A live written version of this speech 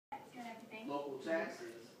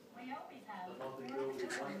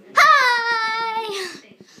Hi!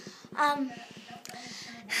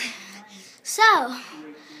 So,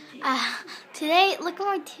 today, look at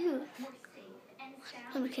my tooth.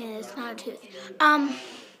 Okay, it's not a tooth.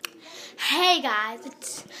 Hey guys,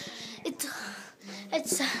 it's,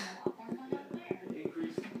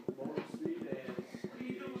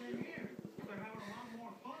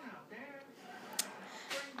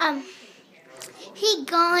 hey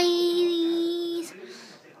guys.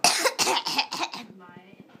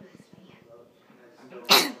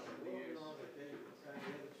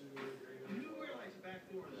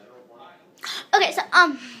 Okay, so, I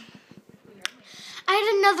had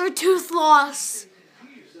another tooth loss.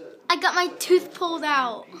 I got my tooth pulled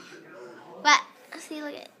out. But, see,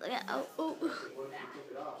 look at, oh.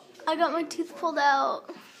 I got my tooth pulled out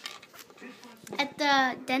at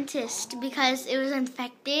the dentist because it was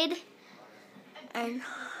infected. And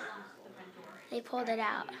they pulled it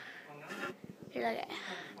out. Here, look at it.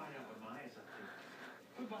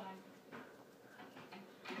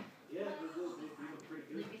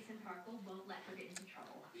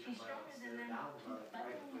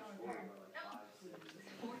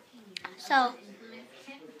 So,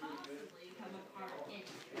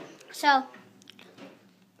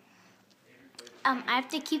 I have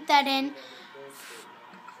to keep that in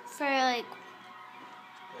for I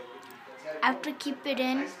have to keep it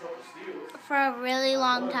in for a really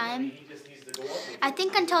long time. I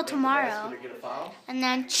think until tomorrow. And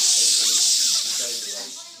then he's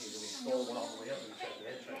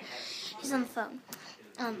on the phone.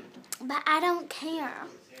 But I don't care.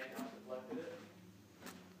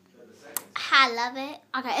 I love it.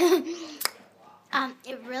 Okay.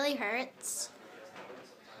 It really hurts.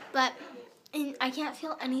 But I can't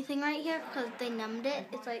feel anything right here because they numbed it.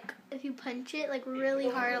 It's like if you punch it like really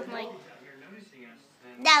hard, I'm like,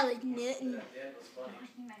 that was nothing.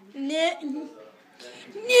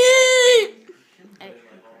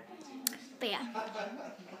 But yeah,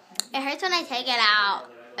 it hurts when I take it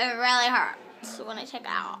out. It really hurts when I take it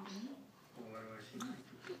out.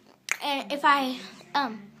 And if I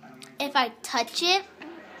touch it,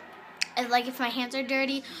 if my hands are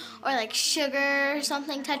dirty or like sugar or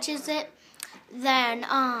something touches it, then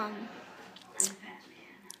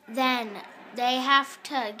they have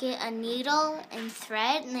to get a needle and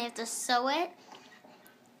thread and they have to sew it.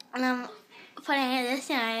 And I'm putting this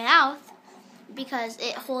in my mouth because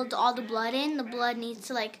it holds all the blood in. The blood needs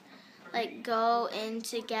to like go in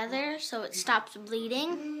together so it stops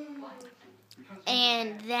bleeding.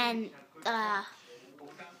 And then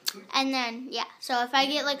yeah, so if I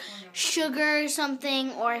get like sugar or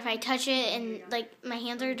something, or if I touch it and like my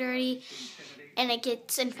hands are dirty and it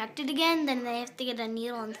gets infected again, then they have to get a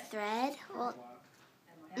needle and thread. Well,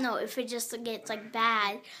 no, if it just gets like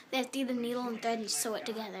bad, they have to get a needle and thread and sew it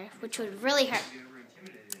together, which would really hurt.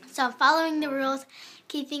 So I'm following the rules,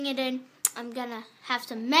 keeping it in. I'm gonna have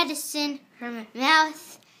some medicine for my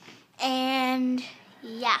mouth, and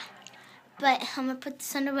yeah. But I'm going to put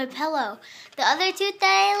this under my pillow. The other tooth that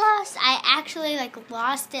I lost, I actually,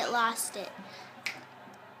 lost it.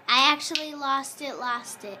 I actually lost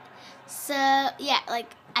it. So, yeah,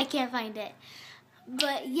 I can't find it.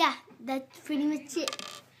 But, yeah, that's pretty much it.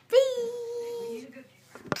 Bye!